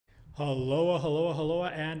Hello, hello, hello,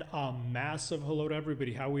 and a massive hello to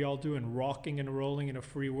everybody. How we all doing? Rocking and rolling in a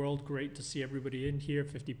free world. Great to see everybody in here.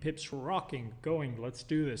 50 pips rocking, going. Let's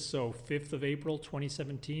do this. So 5th of April,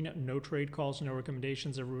 2017. No trade calls, no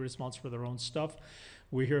recommendations. Everybody responds for their own stuff.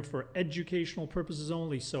 We're here for educational purposes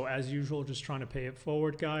only. So as usual, just trying to pay it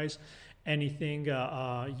forward, guys. Anything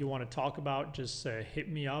you want to talk about, just hit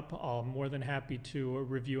me up. I'm more than happy to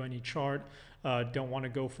review any chart. Don't want to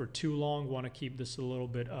go for too long. Want to keep this a little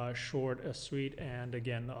bit short, sweet. And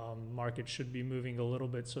again, market should be moving a little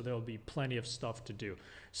bit, so there'll be plenty of stuff to do.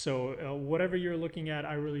 So whatever you're looking at,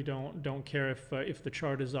 I really don't care if the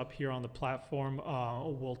chart is up here on the platform.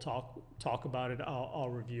 We'll talk about it.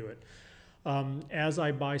 I'll review it. As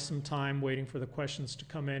I buy some time waiting for the questions to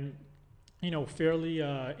come in, fairly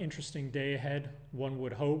interesting day ahead, one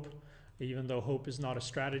would hope, even though hope is not a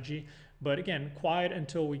strategy. But again, quiet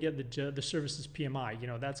until we get the services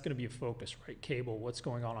PMI. That's going to be a focus, right? Cable, what's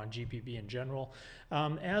going on GPB in general.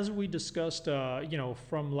 As we discussed,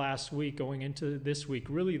 from last week going into this week,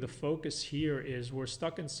 really the focus here is we're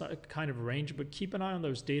stuck in kind of range, but keep an eye on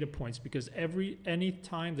those data points, because any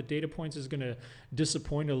time the data points is going to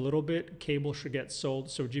disappoint a little bit, cable should get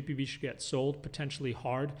sold. So GPB should get sold potentially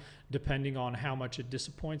hard, depending on how much it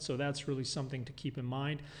disappoints. So that's really something to keep in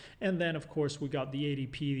mind. And then, of course, we got the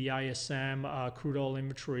ADP, the ISM, crude oil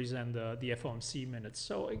inventories, and the FOMC minutes.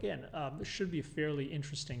 So again, this should be a fairly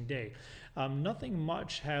interesting day. Nothing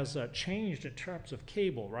much has changed in terms of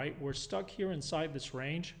cable, right? We're stuck here inside this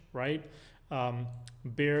range, right?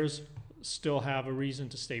 Bears still have a reason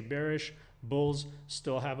to stay bearish. Bulls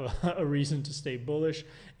still have a reason to stay bullish,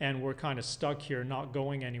 and we're kind of stuck here, not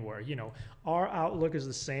going anywhere. Our outlook is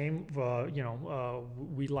the same.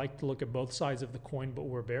 We like to look at both sides of the coin, but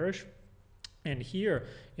we're bearish. And here,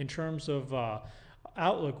 in terms of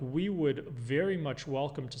outlook, we would very much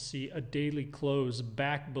welcome to see a daily close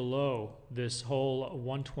back below this whole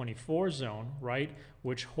 124 zone, right?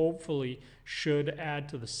 Which hopefully should add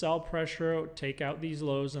to the sell pressure, take out these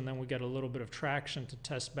lows, and then we get a little bit of traction to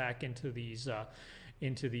test back into these lows,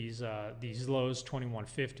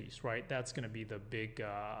 2150s, right? That's going to be the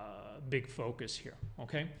big focus here.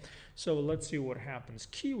 Okay, so let's see what happens.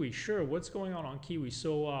 Kiwi, sure. What's going on Kiwi?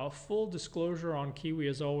 So full disclosure on Kiwi,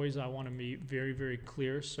 as always, I want to be very, very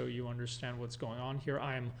clear so you understand what's going on here.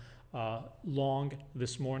 I am long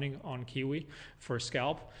this morning on Kiwi for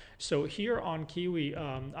scalp. So here on Kiwi,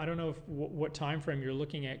 I don't know what time frame you're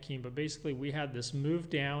looking at, Keem, but basically we had this move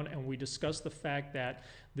down, and we discussed the fact that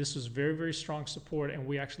this was very, very strong support, and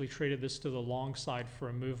we actually traded this to the long side for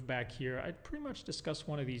a move back here. I pretty much discussed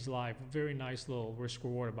one of these live. Very nice little risk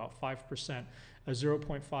reward, about 5%, a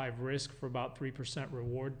 0.5 risk for about 3%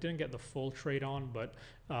 reward. Didn't get the full trade on, but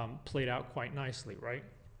played out quite nicely, right?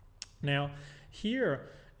 Now here,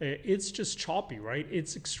 it's just choppy, right?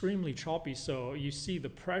 It's extremely choppy. So you see the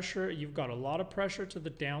pressure, you've got a lot of pressure to the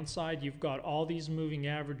downside. You've got all these moving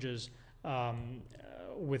averages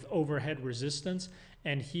with overhead resistance.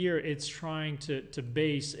 And here it's trying to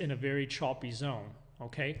base in a very choppy zone.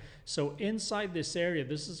 Okay, so inside this area,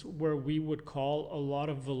 this is where we would call a lot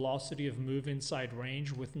of velocity of move inside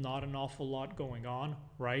range with not an awful lot going on,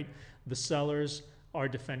 right? The sellers are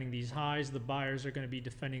defending these highs, the buyers are going to be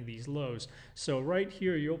defending these lows. So right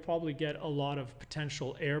here, you'll probably get a lot of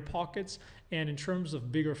potential air pockets. And in terms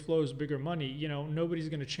of bigger flows, bigger money, nobody's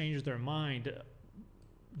going to change their mind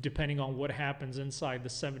depending on what happens inside the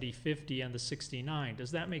 70-50 and the 69.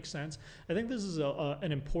 Does that make sense? I think this is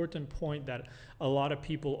an important point that a lot of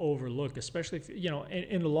people overlook, especially if,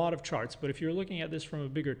 in a lot of charts. But if you're looking at this from a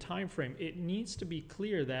bigger time frame, it needs to be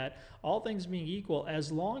clear that all things being equal,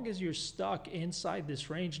 as long as you're stuck inside this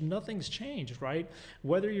range, nothing's changed, right?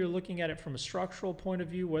 Whether you're looking at it from a structural point of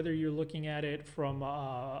view, whether you're looking at it from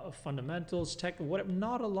fundamentals, tech,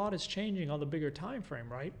 not a lot is changing on the bigger time frame,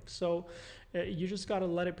 right? So you just got to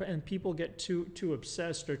let it, and people get too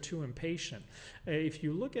obsessed or too impatient. If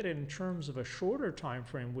you look at it in terms of a shorter time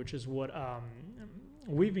frame, which is what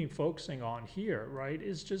we've been focusing on here, right,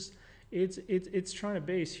 is just it's trying to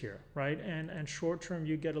base here, right? And short term,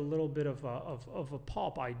 you get a little bit of a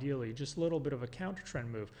pop, ideally, just a little bit of a counter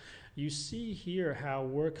trend move. You see here how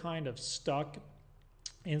we're kind of stuck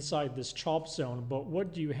inside this chop zone, but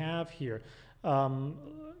what do you have here?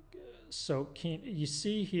 So you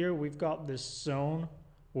see here, we've got this zone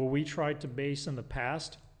where we tried to base in the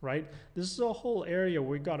past, right? This is a whole area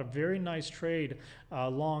where we got a very nice trade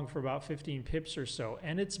long for about 15 pips or so,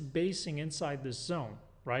 and it's basing inside this zone,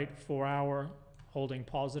 right? 4 hour, holding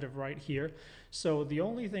positive right here. So the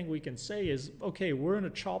only thing we can say is, okay, we're in a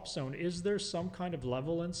chop zone. Is there some kind of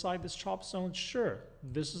level inside this chop zone? Sure,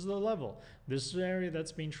 this is the level. This is an area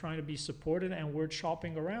that's been trying to be supported, and we're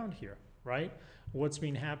chopping around here, right? What's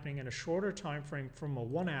been happening in a shorter time frame from a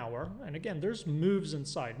 1 hour, and again, there's moves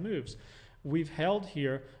inside moves. We've held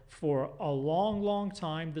here for a long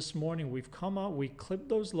time. This morning we've come out, we clipped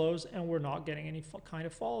those lows, and we're not getting any kind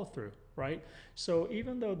of follow through, right? So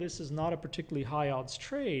even though this is not a particularly high odds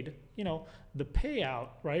trade, you know, the payout,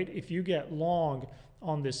 right? If you get long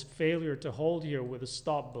on this failure to hold here with a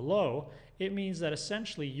stop below, it means that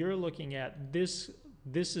essentially you're looking at this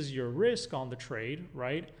is your risk on the trade,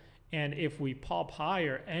 right? And if we pop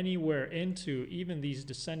higher anywhere into even these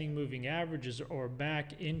descending moving averages or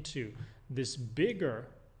back into this bigger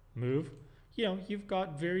move, you know, you've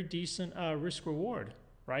got very decent risk reward,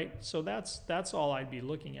 right? So that's all I'd be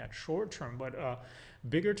looking at short term. But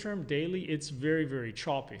bigger term daily, it's very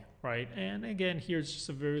choppy, right? And again, here's just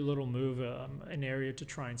a very little move, an area to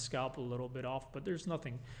try and scalp a little bit off, but there's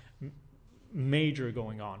nothing major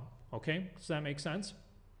going on. Okay, does that make sense?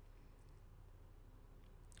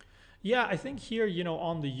 Yeah, I think here, you know,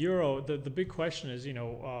 on the euro, the big question is, you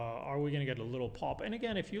know, are we going to get a little pop? And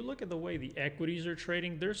again, if you look at the way the equities are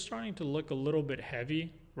trading, they're starting to look a little bit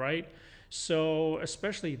heavy, right? So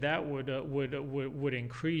especially that would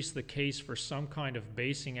increase the case for some kind of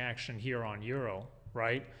basing action here on euro,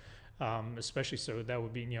 right? Especially so that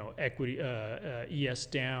would be, you know, equity, ES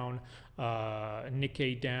down,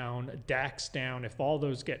 Nikkei down, DAX down. If all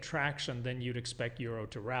those get traction, then you'd expect euro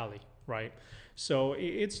to rally, right? So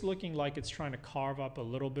it's looking like it's trying to carve up a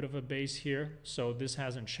little bit of a base here. So this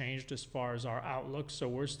hasn't changed as far as our outlook. So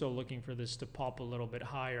we're still looking for this to pop a little bit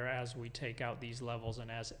higher as we take out these levels and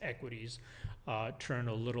as equities turn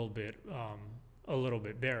a little bit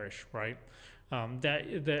bearish, right?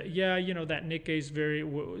 Yeah, you know, that Nikkei's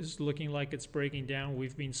is looking like it's breaking down.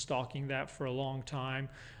 We've been stalking that for a long time.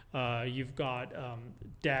 You've got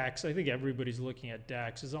DAX. I think everybody's looking at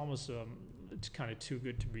DAX. It's almost it's kind of too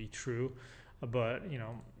good to be true. But, you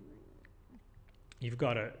know, you've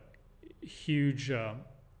got a huge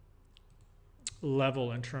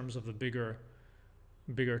level in terms of the bigger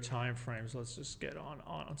time frames. Let's just get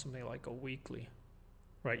on something like a weekly,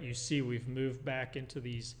 right? You see we've moved back into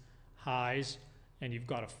these highs, and you've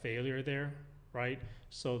got a failure there, right?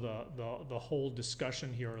 So the whole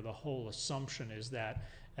discussion here, or the whole assumption, is that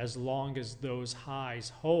as long as those highs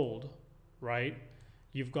hold, right,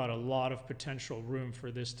 you've got a lot of potential room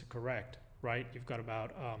for this to correct, right? You've got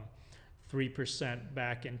about 3%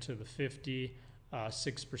 back into the 50,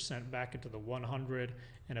 6% back into the 100,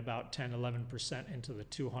 and about 10-11% into the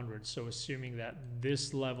 200. So assuming that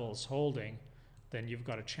this level is holding, then you've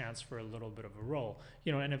got a chance for a little bit of a roll,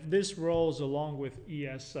 you know. And if this rolls along with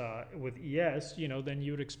ES, you know, then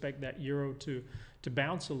you would expect that euro to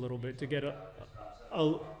bounce a little bit, to get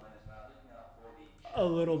a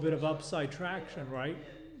little bit of upside traction, right?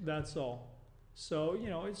 That's all. So, you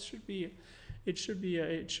know, it should be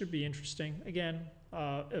interesting. Again,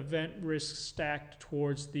 event risk stacked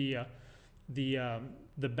towards the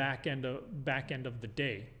back end of the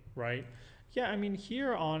day, right? Yeah, I mean,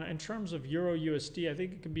 here in terms of Euro USD, I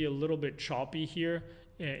think it could be a little bit choppy here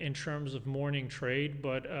in terms of morning trade.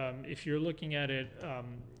 But if you're looking at it,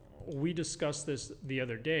 we discussed this the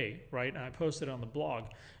other day, right? And I posted on the blog,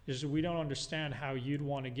 is we don't understand how you'd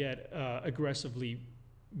want to get aggressively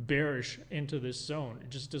bearish into this zone. It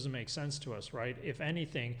just doesn't make sense to us, right? If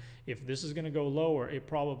anything, if this is going to go lower, it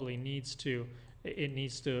probably needs to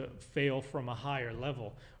fail from a higher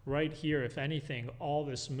level. Right here, if anything, all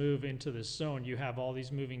this move into this zone, you have all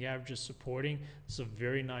these moving averages supporting. It's a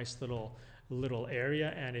very nice little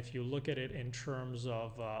area. And if you look at it in terms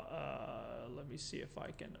of let me see if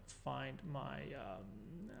I can find my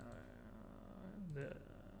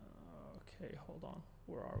okay, hold on,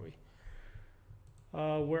 where are we?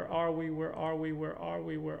 Where are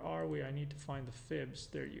we? I need to find the fibs.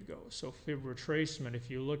 There you go. So fib retracement. If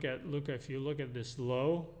you look at this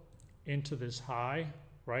low into this high,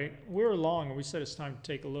 right? We're long, and we said it's time to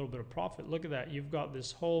take a little bit of profit. Look at that. You've got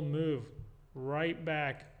this whole move right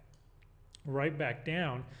back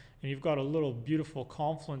down, and you've got a little beautiful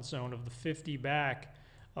confluence zone of the 50 back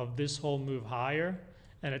of this whole move higher,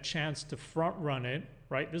 and a chance to front run it.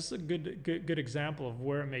 Right, this is a good example of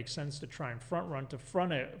where it makes sense to try and front run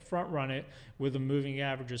it with the moving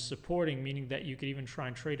averages supporting, meaning that you could even try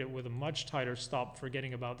and trade it with a much tighter stop,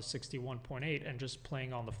 forgetting about the 61.8 and just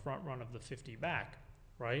playing on the front run of the 50 back,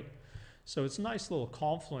 right? So it's a nice little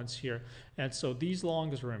confluence here. And so these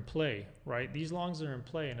longs are in play, right? These longs are in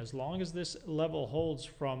play. And as long as this level holds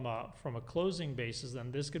from a closing basis,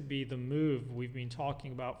 then this could be the move we've been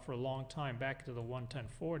talking about for a long time, back to the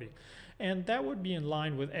 110.40. And that would be in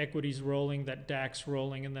line with equities rolling, that DAX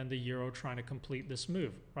rolling, and then the euro trying to complete this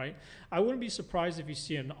move, right? I wouldn't be surprised if you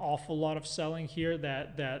see an awful lot of selling here,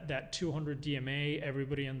 that 200 DMA,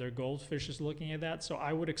 everybody and their goldfish is looking at that. So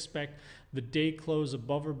I would expect the day close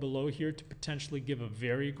above or below here to potentially give a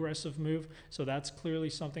very aggressive move. So that's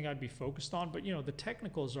clearly something I'd be focused on. But, you know, the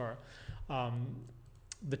technicals are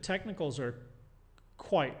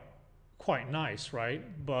quite nice,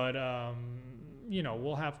 right? But, you know,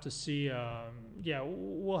 we'll have to see. Yeah,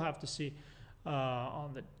 we'll have to see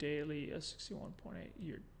on the daily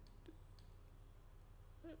 61.8.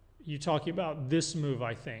 You're talking about this move,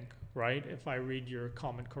 I think, right? If I read your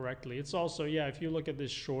comment correctly. It's also, yeah, if you look at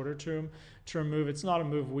this shorter term move, it's not a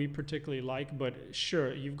move we particularly like, but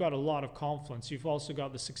sure, you've got a lot of confluence. You've also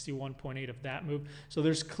got the 61.8 of that move. So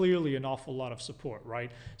there's clearly an awful lot of support,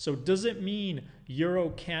 right? So does it mean euro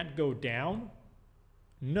can't go down?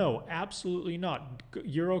 No, absolutely not.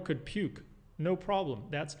 Euro could puke. No problem.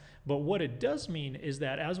 But what it does mean is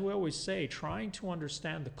that, as we always say, trying to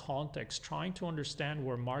understand the context, trying to understand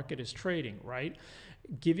where market is trading, right?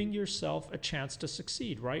 Giving yourself a chance to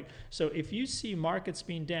succeed, right? So if you see markets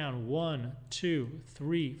being down 1, 2,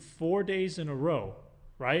 3, 4 days in a row,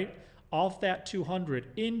 right? Off that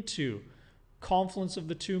 200 into confluence of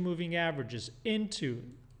the two moving averages, into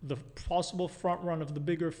the possible front run of the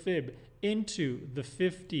bigger fib, into the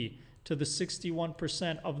 50 to the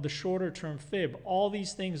 61% of the shorter term fib, all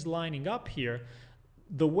these things lining up here,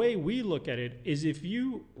 the way we look at it is, if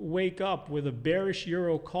you wake up with a bearish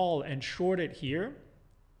euro call and short it here,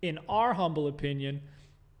 in our humble opinion,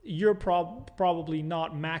 you're probably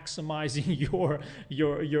not maximizing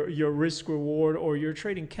your risk reward or your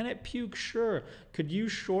trading. Can it puke? Sure. Could you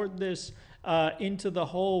short this into the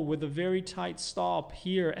hole with a very tight stop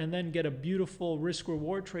here and then get a beautiful risk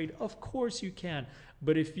reward trade? Of course you can.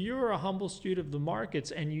 But if you're a humble student of the markets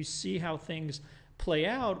and you see how things play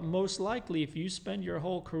out, most likely if you spend your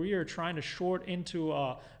whole career trying to short into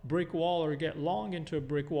a brick wall or get long into a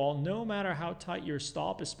brick wall, no matter how tight your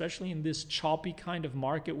stop, especially in this choppy kind of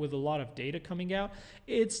market with a lot of data coming out,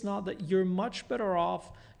 it's not that you're much better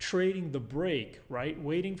off trading the break, right?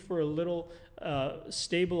 Waiting for a little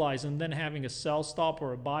stabilize and then having a sell stop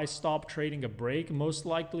or a buy stop, trading a break. Most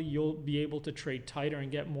likely you'll be able to trade tighter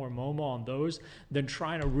and get more MOMO on those than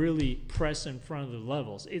trying to really press in front of the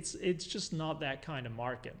levels. It's just not that kind of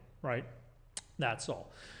market, right? That's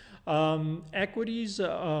all. Equities,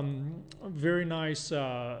 very nice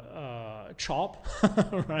chop,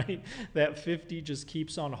 right? That 50 just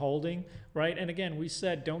keeps on holding, right? And again, we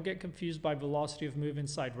said don't get confused by velocity of move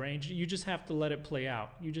inside range. You just have to let it play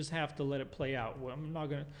out. You just have to let it play out. Well,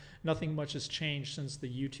 nothing much has changed since the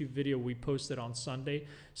YouTube video we posted on Sunday.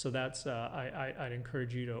 So that's, I'd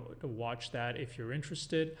encourage you to watch that if you're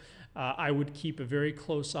interested. I would keep a very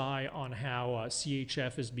close eye on how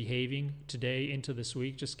CHF is behaving today into this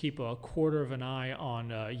week. Just keep a quarter of an eye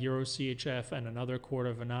on Euro CHF and another quarter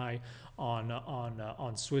of an eye on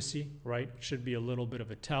Swissy, right? Should be a little bit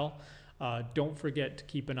of a tell. Don't forget to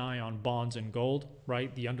keep an eye on bonds and gold,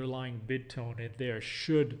 right? The underlying bid tone in there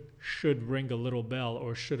should ring a little bell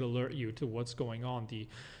or should alert you to what's going on.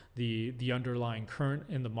 The underlying current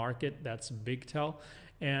in the market, that's a big tell.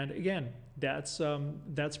 And again, that's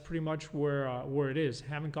pretty much where it is.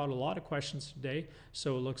 Haven't got a lot of questions today,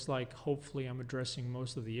 so it looks like hopefully I'm addressing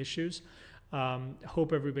most of the issues.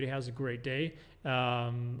 Hope everybody has a great day.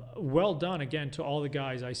 Well done again to all the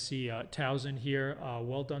guys. I see Towson here.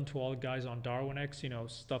 Well done to all the guys on DarwinX. You know,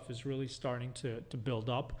 stuff is really starting to build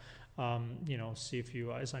up. You know, see if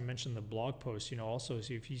you, as I mentioned in the blog post, you know, also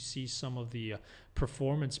see if you see some of the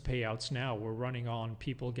performance payouts now. We're running on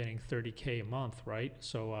people getting 30K a month, right?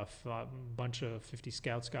 So a bunch of 50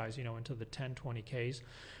 Scouts guys, you know, into the 10, 20Ks.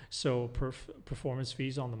 So performance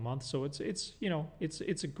fees on the month. So it's you know, it's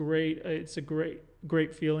a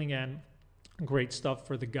great feeling and great stuff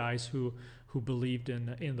for the guys who believed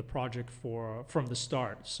in the project from the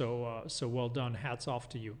start. So well done. Hats off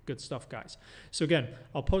to you. Good stuff, guys. So again,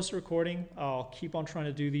 I'll post a recording. I'll keep on trying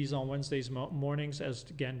to do these on Wednesdays mornings. As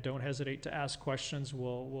again, don't hesitate to ask questions.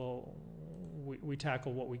 We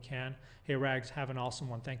tackle what we can. Hey Rags, have an awesome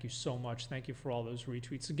one. Thank you so much. Thank you for all those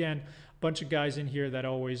retweets. Again, a bunch of guys in here that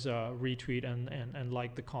always retweet and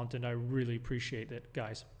like the content. I really appreciate it,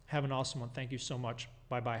 guys. Have an awesome one. Thank you so much.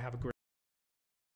 Bye bye. Have a great